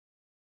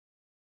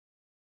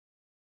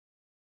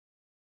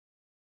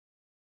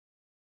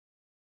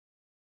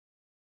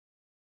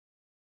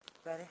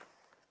Ready?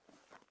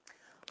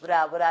 What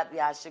up,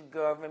 y'all? It's your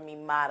girl, Remy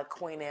Ma, the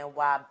Queen of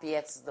NY,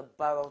 BX is the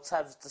borough,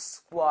 Tubbs is the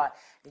squad,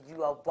 and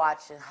you are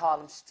watching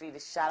Harlem Street. A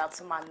shout out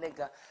to my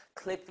nigga,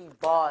 Cliffy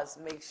Bars.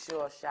 Make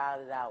sure, shout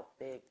it out.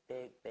 Big.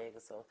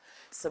 So,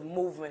 it's a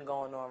movement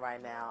going on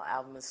right now.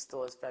 Album in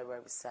stores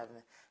February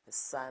 7th. It's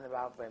something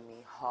about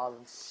Remy,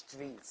 Harlem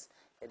Streets.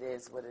 It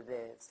is what it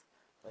is.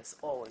 But it's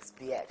always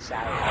BX.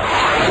 Shout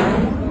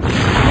out.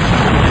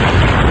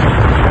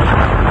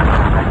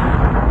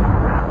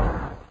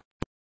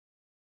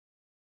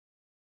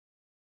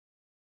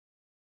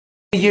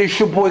 Yeah, it's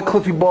your boy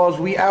Cliffy Balls.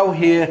 We out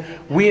here.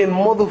 We in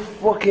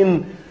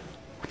motherfucking.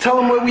 Tell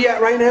them where we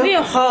at right now. We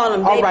in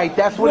Harlem, baby. All right,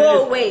 that's what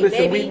real it is. way,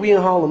 Listen, baby. we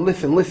in Harlem.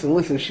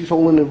 Listen. She's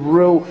holding a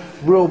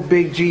real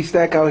big G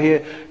stack out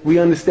here. We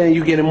understand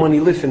you getting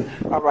money. Listen,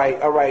 all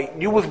right.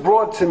 You was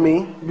brought to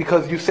me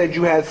because you said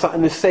you had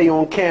something to say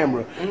on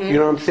camera. You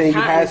know what I'm saying?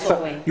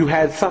 You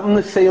had something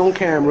to say on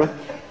camera.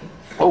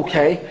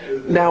 Okay.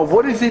 Now,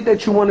 what is it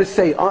that you want to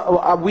say?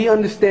 We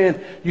understand.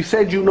 You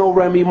said you know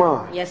Remy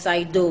Ma. Yes,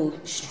 I do.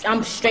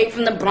 I'm straight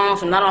from the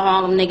Bronx. I'm not a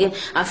Harlem nigga.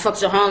 I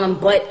fucks with Harlem,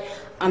 but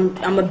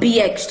I'm a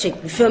BX chick.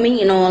 You feel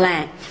me? And all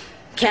that.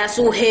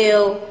 Castle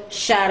Hill,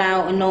 shout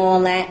out and all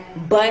that.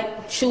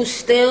 But true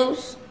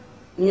stills,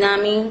 you know what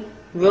I mean?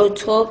 Real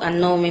talk. I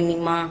know Remy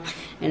Ma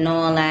and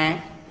all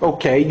that.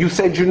 Okay. You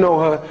said you know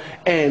her,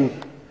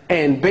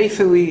 and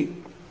basically.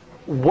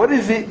 What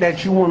is it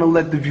that you want to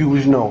let the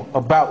viewers know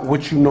about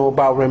what you know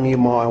about Remy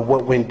Ma and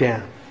what went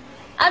down?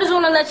 I just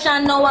want to let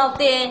y'all know out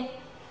there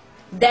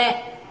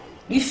that,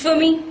 you feel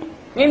me?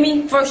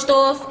 Remy, first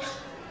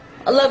off,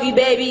 I love you,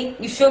 baby.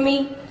 You feel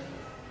me?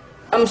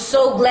 I'm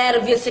so glad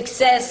of your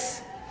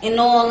success and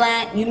all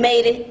that. You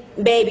made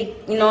it, baby.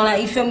 You know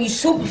that. You feel me? You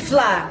super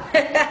fly.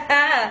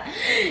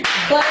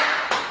 But,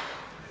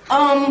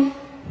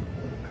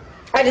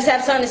 I just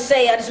have something to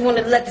say. I just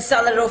wanted to let this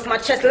out, let it off my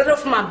chest, let it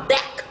off my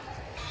back.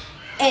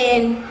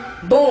 And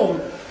boom,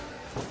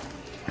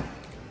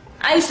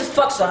 I used to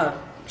fuck with her,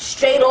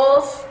 straight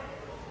off.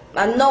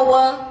 I know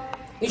her,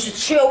 used to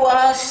chill with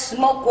her,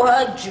 smoke with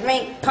her,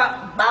 drink,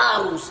 pop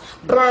bottles,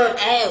 burn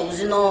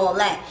L's and all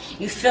that.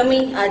 You feel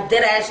me? I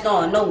dead ass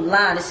no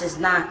lie, this is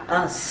not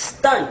a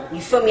stunt. You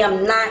feel me?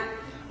 I'm not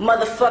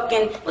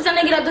motherfucking, what's that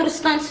nigga that do the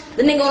stunts?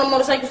 The nigga on the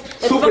motorcycles?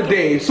 Super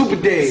Dave.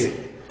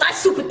 Not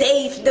Super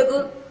Dave,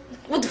 nigga.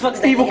 What the fuck is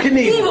that? Evil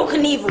Knievel. Evil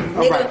Knievel,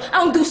 nigga. Right. I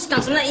don't do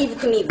stunts. I'm not Evil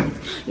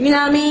Knievel. You know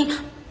what I mean?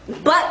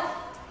 But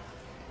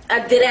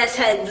I did ass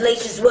had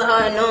relations with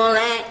her and all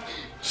that.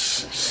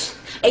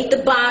 Ate the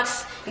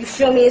box. You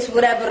feel me? It's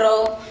whatever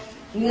though.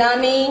 You know what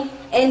I mean?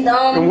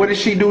 And what did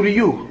she do to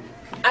you?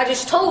 I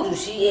just told you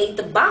she ate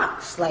the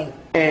box, like.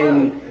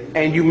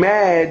 And you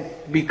mad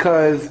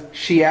because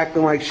she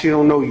acting like she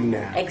don't know you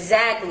now.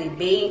 Exactly,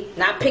 B.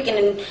 Not picking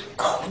and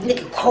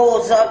nigga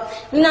calls up.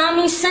 You know what I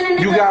mean? Sending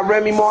nigga. You got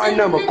Remy Martin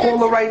number. Call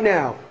her right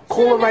now.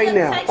 Call her right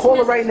now. Call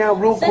her right now,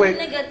 real quick.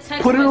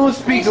 Put it on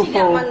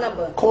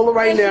speakerphone. Call her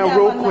right now,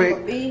 real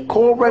quick.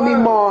 Call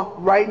Remy Ma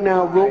right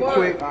now, real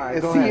quick.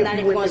 And see I'm not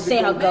even gonna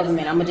say her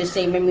government. I'm gonna just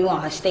say Remy Ma,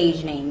 her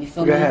stage name. You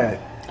feel me? Go ahead.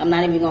 I'm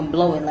not even gonna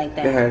blow it like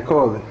that. Go ahead,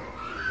 call it.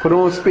 Put it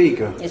on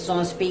speaker. It's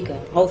on speaker.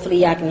 Hopefully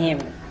y'all can hear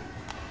it.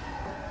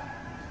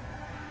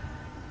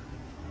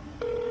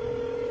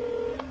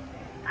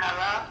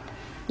 Hello?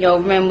 Yo,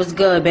 Rem, what's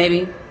good,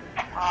 baby? What's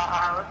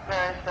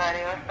good,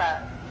 Shorty? What's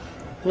up?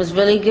 What's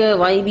really good?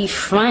 Why you be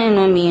fronting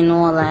on me and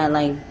all that?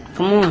 Like,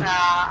 come on. Nah,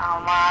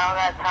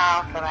 I don't got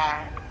time for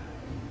that.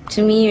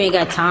 To me, you ain't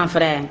got time for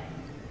that.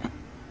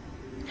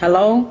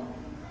 Hello?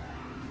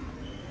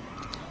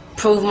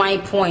 Prove my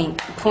point.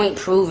 Point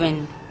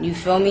proven. You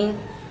feel me?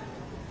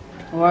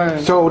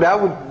 Word. So that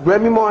was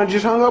Remy Ma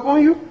just hung up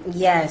on you?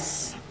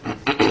 Yes.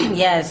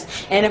 Yes.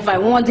 And if I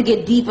wanted to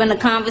get deep in the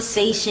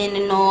conversation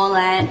and all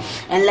that,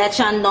 and let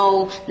y'all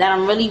know that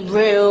I'm really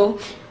real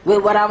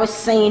with what I was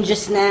saying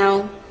just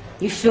now,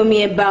 you feel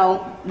me,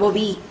 about what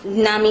we, you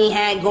know what I mean,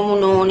 had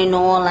going on and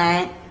all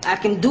that, I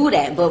can do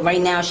that. But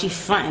right now she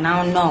fronting,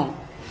 I don't know.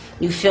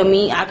 You feel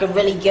me? I could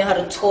really get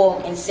her to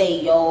talk and say,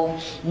 yo,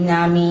 you know what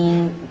I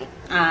mean,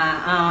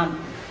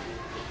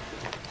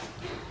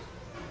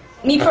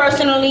 me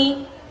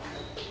personally,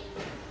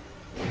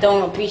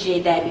 don't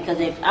appreciate that, because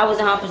if I was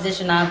in her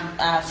position,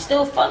 I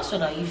still fucks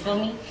with her, you feel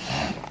me?